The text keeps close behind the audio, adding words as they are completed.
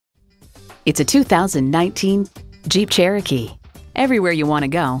It's a 2019 Jeep Cherokee. Everywhere you want to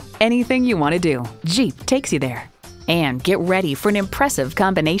go, anything you want to do, Jeep takes you there. And get ready for an impressive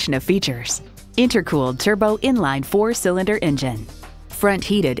combination of features. Intercooled turbo inline 4-cylinder engine, front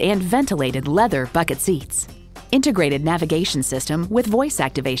heated and ventilated leather bucket seats, integrated navigation system with voice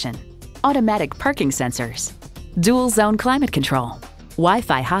activation, automatic parking sensors, dual zone climate control,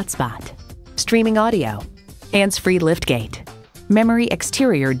 Wi-Fi hotspot, streaming audio, hands-free liftgate, memory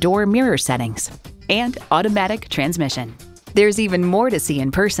exterior door mirror settings, and automatic transmission. There's even more to see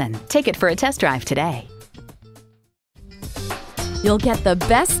in person. Take it for a test drive today. You'll get the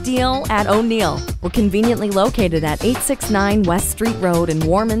best deal at O'Neill. We're conveniently located at 869 West Street Road in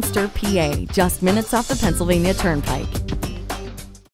Warminster, PA, just minutes off the Pennsylvania Turnpike.